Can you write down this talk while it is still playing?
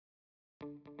Hey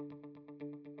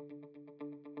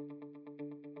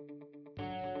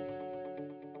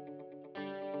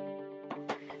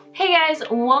guys,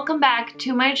 welcome back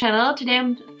to my channel. Today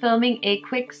I'm filming a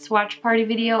quick swatch party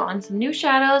video on some new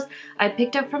shadows I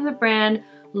picked up from the brand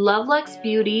LUXE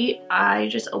Beauty. I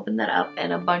just opened that up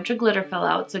and a bunch of glitter fell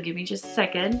out, so give me just a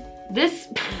second. This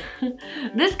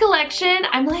collection,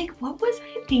 I'm like, what was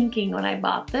I thinking when I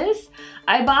bought this?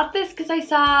 I bought this because I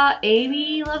saw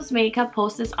Amy Loves Makeup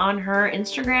post this on her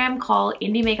Instagram called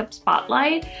Indie Makeup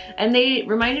Spotlight, and they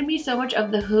reminded me so much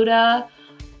of the Huda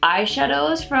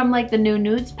eyeshadows from like the new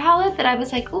nudes palette that I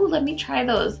was like, oh, let me try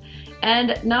those.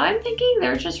 And now I'm thinking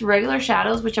they're just regular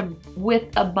shadows which are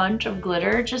with a bunch of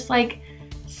glitter, just like,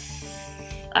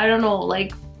 I don't know,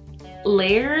 like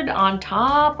layered on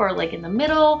top or like in the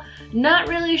middle, not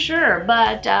really sure,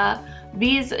 but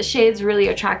these shades really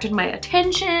attracted my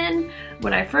attention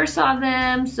when I first saw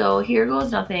them, so here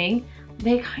goes nothing.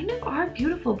 They kind of are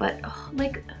beautiful, but oh,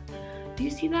 like, do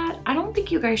you see that? I don't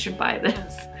think you guys should buy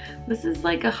this. This is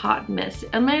like a hot mess.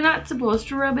 Am I not supposed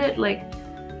to rub it? Like,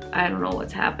 I don't know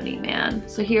what's happening, man.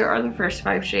 So here are the first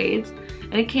 5 shades,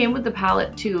 and it came with the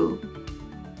palette too.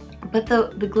 But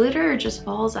the glitter just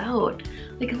falls out.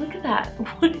 Like, look at that.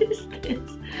 What is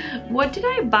this? What did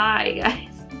I buy,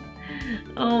 guys?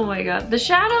 Oh my god. The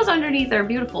shadows underneath are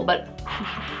beautiful, but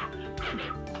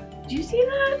do you see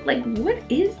that? Like, what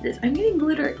is this? I'm getting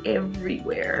glitter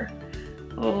everywhere.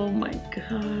 Oh my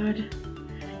god.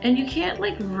 And you can't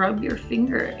like rub your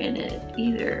finger in it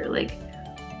either. Like,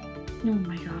 oh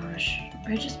my gosh.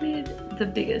 I just made the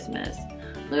biggest mess.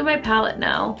 Look at my palette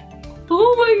now.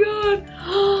 Oh my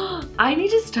god. I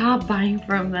need to stop buying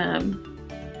from them.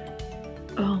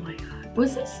 Oh my god.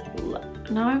 Was this?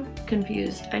 Now I'm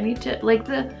confused. I need to, like,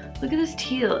 look at this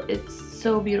teal. It's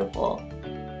so beautiful.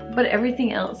 But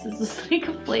everything else is just like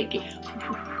a flaky.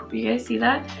 You guys see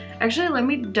that? Actually, let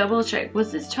me double check.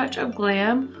 Was this Touch of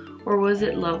Glam or was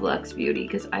it LUXE Beauty?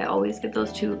 Because I always get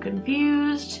those two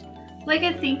confused. Like,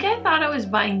 I think I thought I was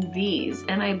buying these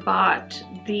and I bought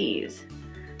these,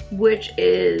 which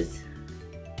is,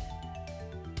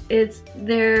 it's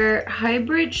their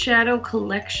hybrid shadow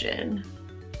collection.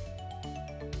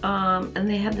 And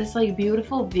they had this like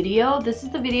beautiful video. This is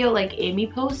the video like Amy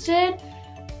posted,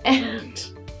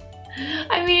 and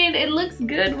I mean, it looks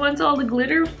good once all the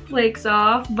glitter flakes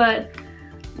off, but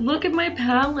look at my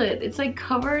palette. It's like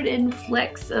covered in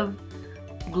flecks of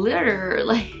glitter.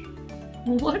 Like,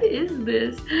 what is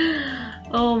this?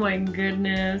 Oh my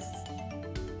goodness.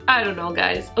 I don't know,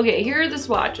 guys. Okay, here are the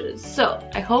swatches. So,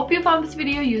 I hope you found this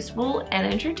video useful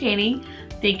and entertaining.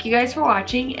 Thank you guys for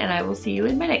watching, and I will see you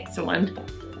in my next one.